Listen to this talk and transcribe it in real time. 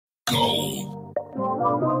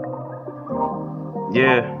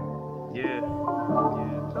Yeah,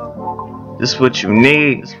 this what you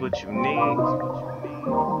need.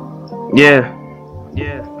 Yeah,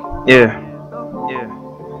 yeah,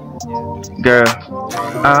 girl,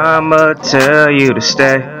 I'ma tell you to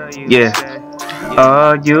stay. Yeah,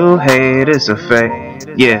 all you haters are fake.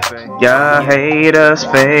 Yeah, y'all haters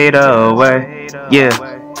fade away. Yeah,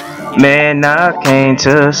 man, I came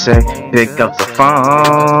to say, pick up the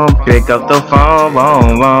phone,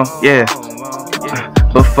 yeah.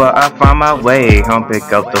 Before I find my way home,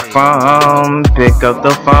 pick up the phone,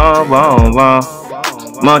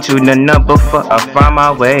 Want you to know before I find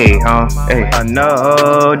my way home. Hey, I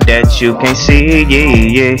know that you can't see,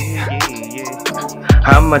 yeah.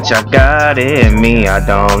 How much I got in me, I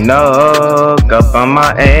don't know. Up on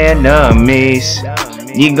my enemies.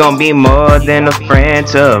 You gon' be more than a friend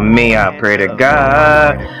to me. I pray to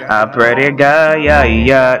God,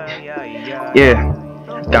 yeah.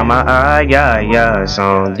 Got my eyes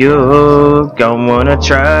on you. Don't wanna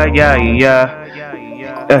try,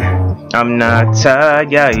 I'm not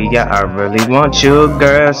tired, I really want you,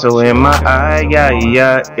 girl. So in my eye,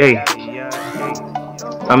 hey.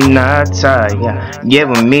 I'm not tired,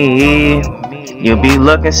 with me. You be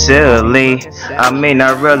looking silly. I mean,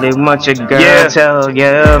 I really want your girl. Tell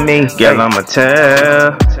me, girl, I'ma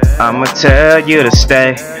tell you to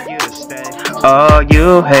stay. All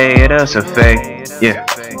you haters are fake. Yeah,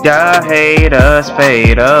 y'all haters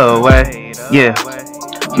fade away. Yeah,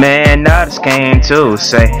 man, I just came to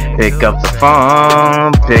say, pick up the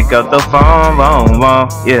phone,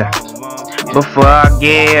 yeah. Before I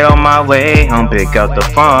get on my way home, pick up the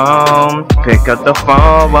phone,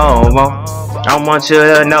 I want you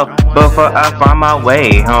to know before I find my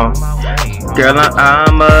way home. Girl,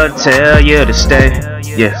 I'ma tell you to stay.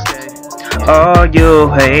 Yeah, all you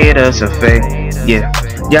haters are fake. Yeah,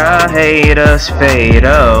 y'all haters fade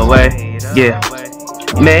away. Yeah,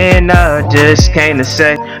 man, I just came to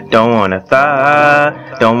say, don't wanna die,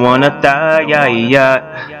 yeah.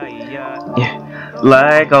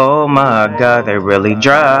 Like, oh my God, they really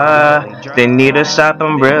dry. They need to stop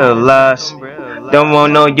and realize. Don't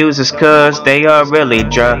want no users cause they are really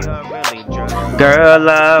dry. Girl,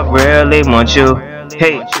 I really want you.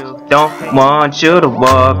 Hey, don't want you to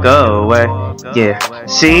walk away. Yeah,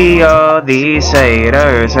 see all these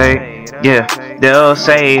haters, hey. Yeah, they'll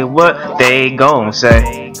say what they gon'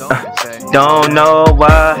 say. Don't know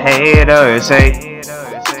why haters hate.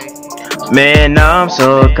 Man, I'm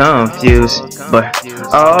so confused, but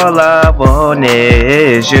all I want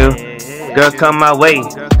is you. Girl, come my way,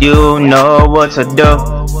 you know what to do.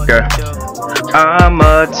 Girl,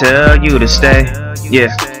 I'ma tell you to stay.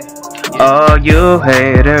 Yeah, all you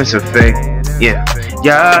haters are fake. Yeah,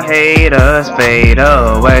 y'all haters fade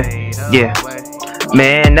away. Yeah,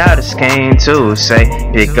 man, I just came to say,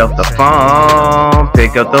 pick up the phone,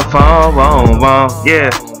 yeah.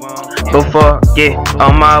 Before I get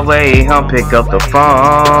on my way home, pick up the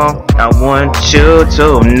phone. I want you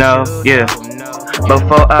to know, yeah.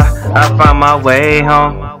 Before I find my way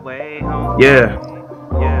home, yeah,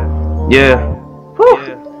 Whew.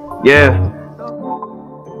 Yeah.